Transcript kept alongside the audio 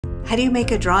How do you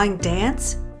make a drawing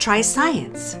dance? Try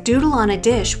science. Doodle on a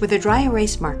dish with a dry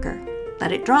erase marker.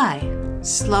 Let it dry.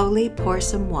 Slowly pour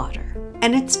some water.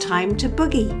 And it's time to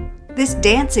boogie. This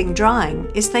dancing drawing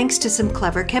is thanks to some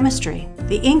clever chemistry.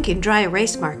 The ink in dry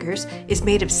erase markers is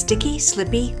made of sticky,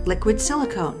 slippy, liquid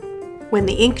silicone. When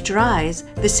the ink dries,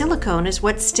 the silicone is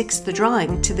what sticks the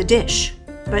drawing to the dish,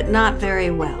 but not very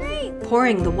well.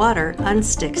 Pouring the water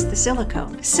unsticks the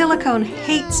silicone. Silicone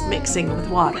hates mixing with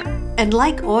water. And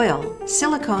like oil,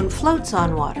 silicone floats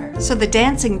on water. So the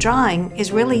dancing drawing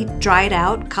is really dried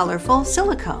out, colorful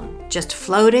silicone, just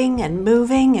floating and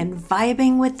moving and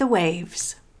vibing with the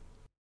waves.